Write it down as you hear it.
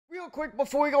Real quick,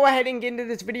 before we go ahead and get into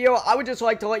this video, I would just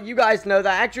like to let you guys know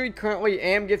that I actually currently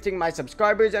am gifting my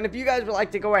subscribers, and if you guys would like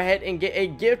to go ahead and get a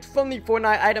gift from the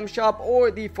Fortnite item shop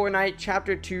or the Fortnite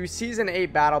Chapter 2 Season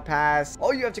 8 Battle Pass,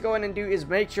 all you have to go ahead and do is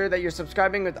make sure that you're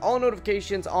subscribing with all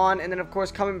notifications on, and then of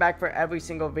course coming back for every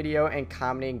single video and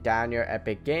commenting down your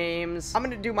epic games. I'm going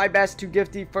to do my best to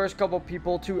gift the first couple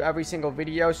people to every single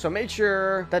video, so make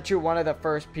sure that you're one of the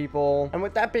first people. And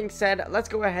with that being said, let's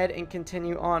go ahead and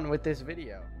continue on with this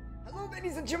video. Hello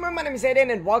ladies and gentlemen, my name is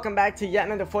Aiden and welcome back to yet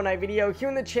another Fortnite video here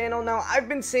on the channel. Now, I've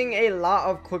been seeing a lot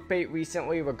of clickbait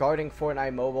recently regarding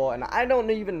Fortnite Mobile, and I don't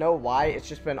even know why. It's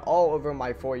just been all over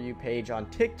my For You page on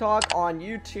TikTok, on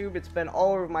YouTube. It's been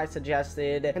all over my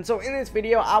suggested. And so in this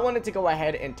video, I wanted to go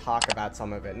ahead and talk about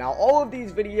some of it. Now, all of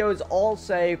these videos all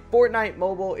say Fortnite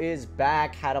Mobile is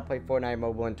back, how to play Fortnite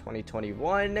Mobile in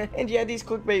 2021. And yeah, these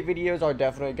clickbait videos are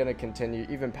definitely going to continue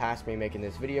even past me making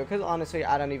this video, because honestly,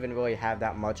 I don't even really have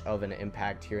that much of an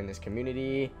impact here in this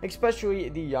community, especially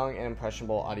the young and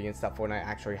impressionable audience that Fortnite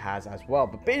actually has as well.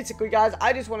 But basically, guys,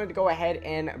 I just wanted to go ahead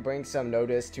and bring some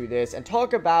notice to this and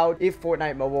talk about if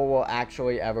Fortnite Mobile will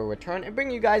actually ever return, and bring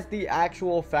you guys the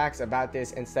actual facts about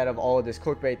this instead of all of this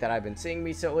clickbait that I've been seeing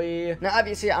recently. Now,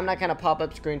 obviously, I'm not gonna pop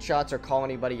up screenshots or call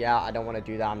anybody out. I don't want to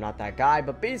do that. I'm not that guy.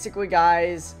 But basically,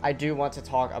 guys, I do want to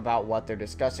talk about what they're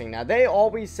discussing. Now, they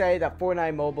always say that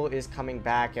Fortnite Mobile is coming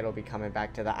back. It'll be coming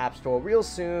back to the App Store real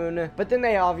soon. But then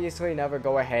they obviously never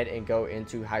go ahead and go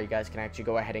into how you guys can actually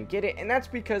go ahead and get it. And that's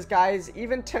because, guys,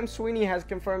 even Tim Sweeney has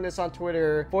confirmed this on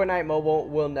Twitter. Fortnite Mobile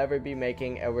will never be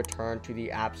making a return to the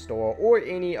App Store or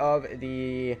any of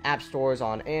the app stores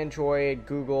on Android,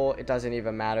 Google. It doesn't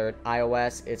even matter.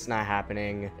 iOS, it's not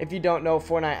happening. If you don't know,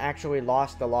 Fortnite actually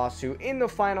lost the lawsuit in the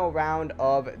final round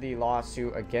of the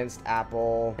lawsuit against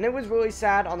Apple. And it was really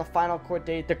sad on the final court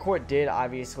date. The court did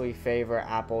obviously favor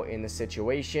Apple in the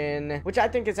situation, which I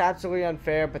think is absolutely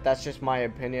unfair, but that's just my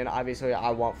opinion. Obviously, I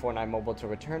want Fortnite Mobile to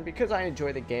return because I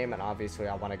enjoy the game, and obviously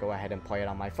I want to go ahead and play it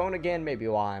on my phone again, maybe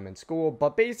while I'm in school.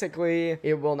 But basically,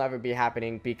 it will never be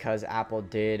happening because Apple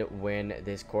did win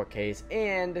this court case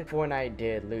and Fortnite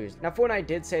did lose. Now, Fortnite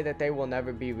did say that they will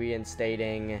never be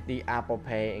reinstating the Apple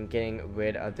Pay and getting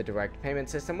rid of the direct payment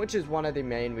system, which is one of the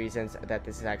main reasons that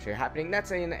this is actually happening.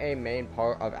 That's in a main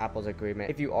part of Apple's agreement.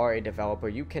 If you are a developer,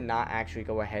 you cannot actually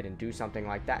go ahead and do something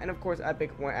like that. And of course,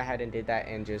 Epic went ahead and did that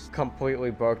and just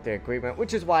completely broke the agreement,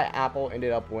 which is why Apple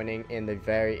ended up winning in the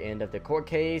very end of the court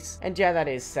case. And yeah, that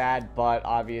is sad, but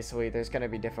obviously there's going to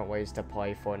be different ways to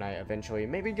play Fortnite eventually.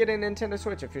 Maybe get a Nintendo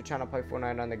Switch if you're trying to play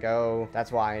Fortnite on the go.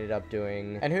 That's what I ended up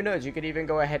doing. And who knows, you could even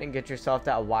go ahead and get yourself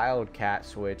that Wildcat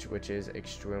Switch, which is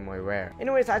extremely rare.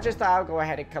 Anyways, I just thought I'll go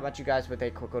ahead and come at you guys with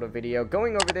a quick little video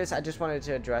going over this. I just wanted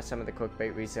to address some of the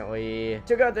clickbait recently.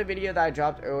 Check out the video that I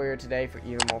dropped earlier today for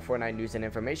even more Fortnite news and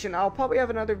information. I'll probably have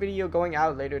another video going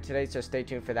out later today, so stay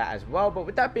tuned for that as well. But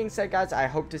with that being said, guys, I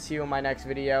hope to see you in my next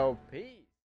video. Peace.